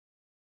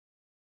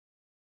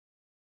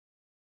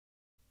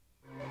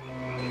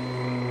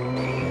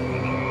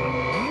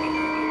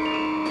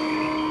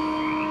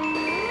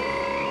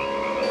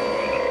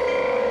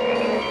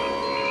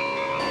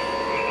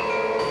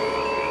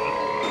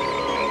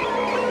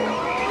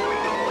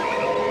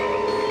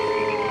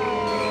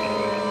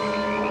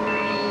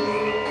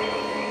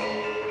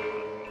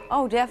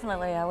Oh,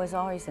 definitely. I was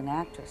always an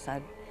actress.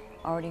 I'd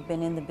already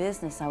been in the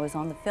business. I was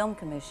on the film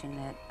commission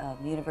at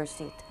the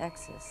University of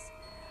Texas.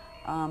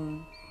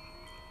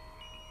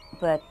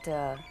 But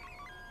the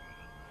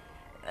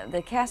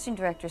casting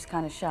directors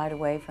kind of shied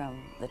away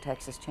from the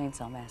Texas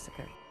Chainsaw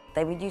Massacre.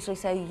 They would usually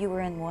say, "You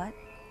were in what?"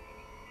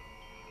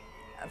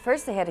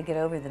 First they had to get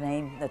over the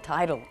name, the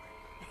title.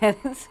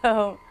 And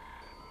so,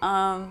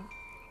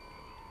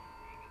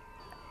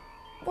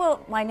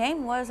 well, my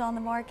name was on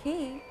the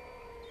marquee,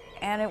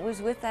 and it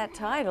was with that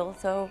title,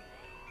 so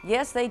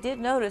yes, they did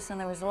notice, and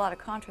there was a lot of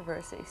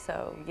controversy,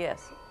 so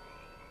yes,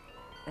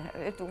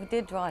 it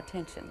did draw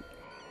attention.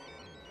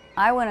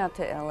 I went out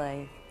to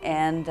LA,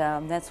 and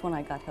that's when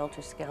I got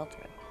Helter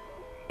Skelter.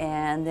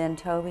 And then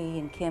Tobe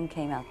and Kim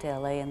came out to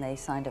LA, and they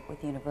signed up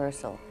with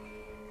Universal,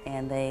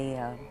 and they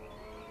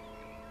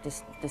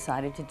just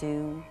decided to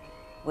do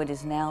what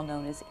is now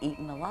known as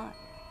Eaten Alive.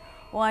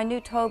 Well, I knew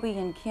Tobe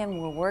and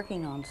Kim were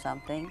working on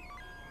something,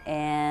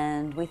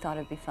 and we thought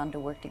it'd be fun to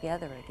work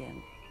together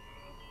again.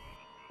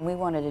 We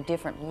wanted a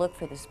different look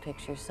for this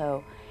picture,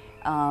 so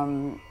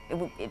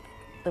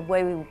the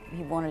way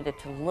he wanted it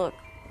to look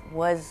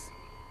was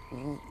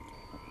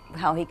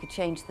how he could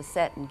change the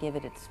set and give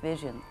it its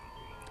vision.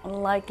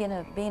 Like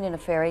being in a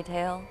fairy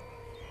tale,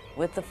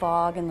 with the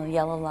fog and the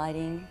yellow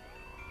lighting,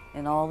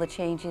 and all the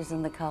changes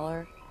in the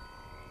color,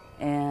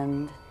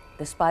 and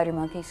the spider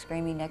monkey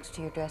screaming next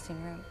to your dressing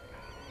room.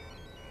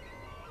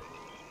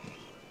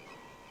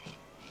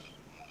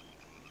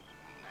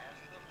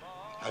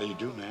 How do you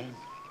do, man?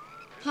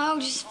 Oh,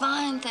 just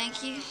fine,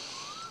 thank you.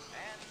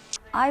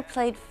 I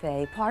played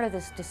Faye, part of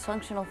this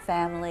dysfunctional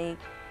family,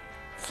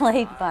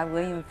 played by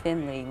William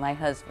Finley, my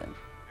husband.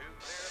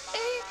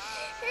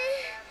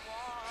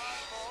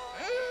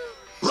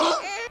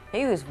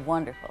 He was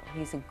wonderful.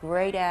 He's a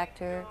great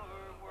actor,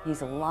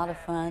 he's a lot of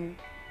fun,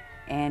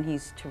 and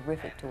he's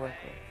terrific to work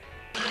with.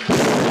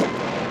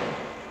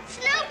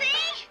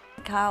 Snoopy!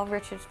 Kyle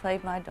Richards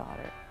played my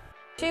daughter.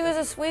 She was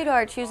a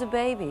sweetheart, she was a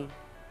baby.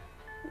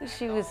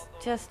 She was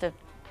just a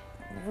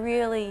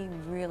really,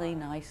 really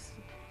nice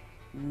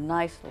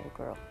little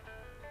girl.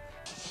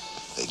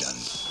 They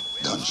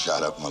done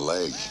shot up my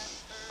leg.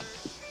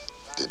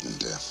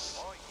 Didn't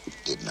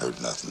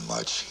hurt nothing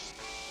much.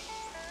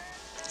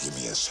 Give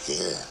me a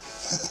scare.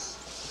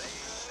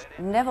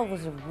 Neville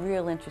was a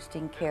real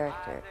interesting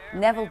character.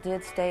 Neville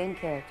did stay in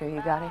character.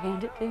 You gotta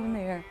hand it to him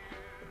there.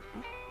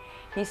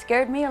 He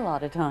scared me a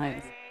lot of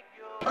times.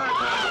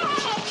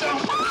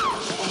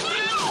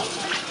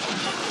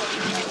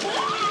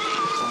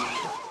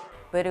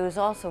 But it was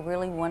also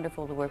really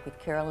wonderful to work with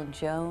Carolyn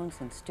Jones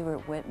and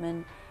Stuart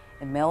Whitman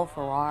and Mel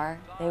Ferrar.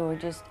 They were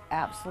just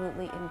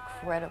absolutely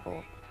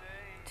incredible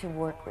to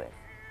work with.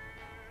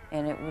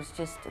 And it was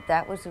just,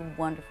 that was a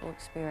wonderful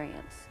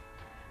experience.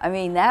 I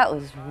mean, that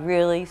was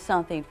really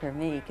something for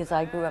me, because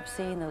I grew up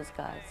seeing those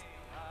guys.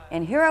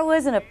 And here I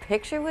was in a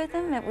picture with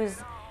them. It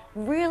was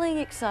really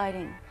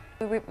exciting.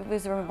 It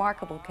was a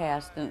remarkable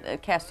cast, and a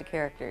cast of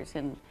characters,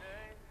 and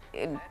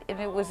it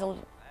was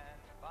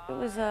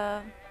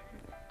a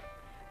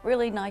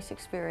really nice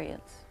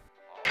experience.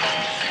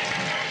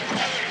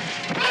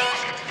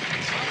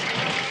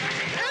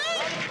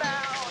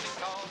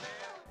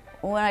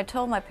 When I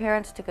told my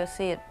parents to go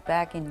see it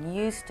back in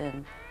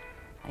Houston,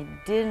 I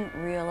didn't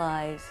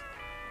realize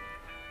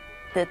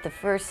that the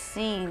first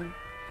scene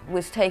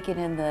was taken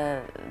in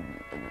the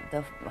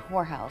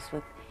whorehouse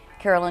with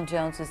Carolyn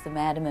Jones as the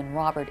madam and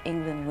Robert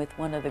Englund with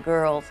one of the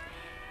girls.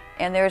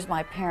 And there's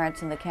my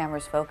parents, and the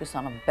camera's focused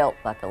on a belt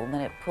buckle, and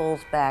then it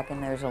pulls back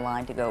and there's a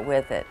line to go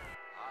with it.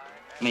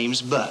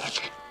 Name's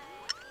Buck.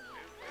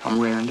 I'm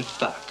raring to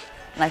fuck.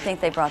 And I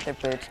think they brought their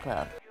bridge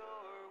club.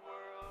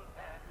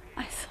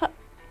 I thought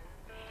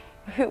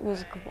it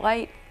was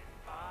quite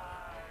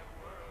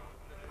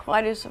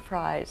a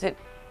surprise.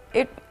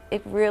 It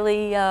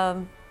really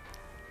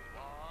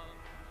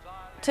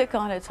took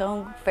on its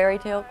own fairy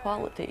tale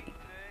quality.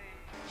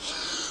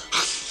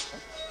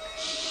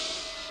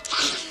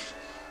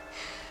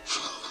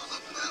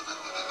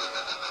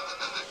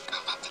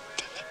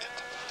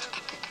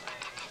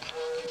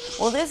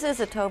 Well, this is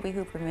a Tobe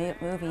Hooper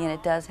movie, and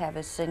it does have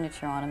his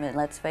signature on him. And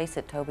let's face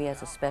it, Tobe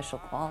has a special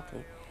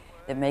quality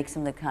that makes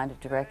him the kind of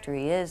director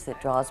he is,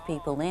 that draws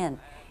people in.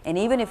 And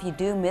even if you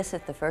do miss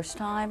it the first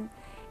time,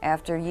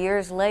 after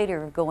years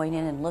later of going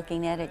in and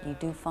looking at it, you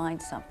do find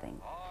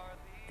something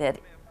that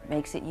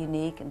makes it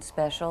unique and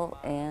special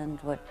and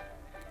what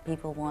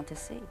people want to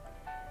see.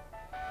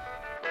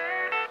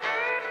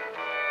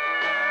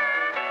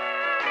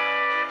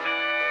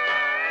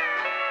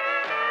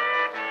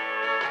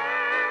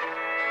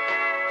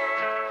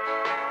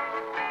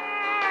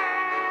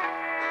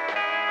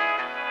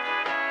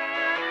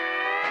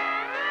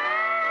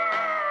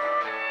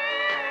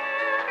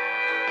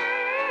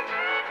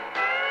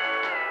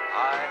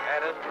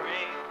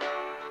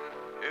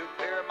 To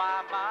clear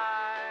my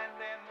mind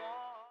and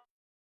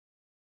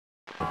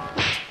walk.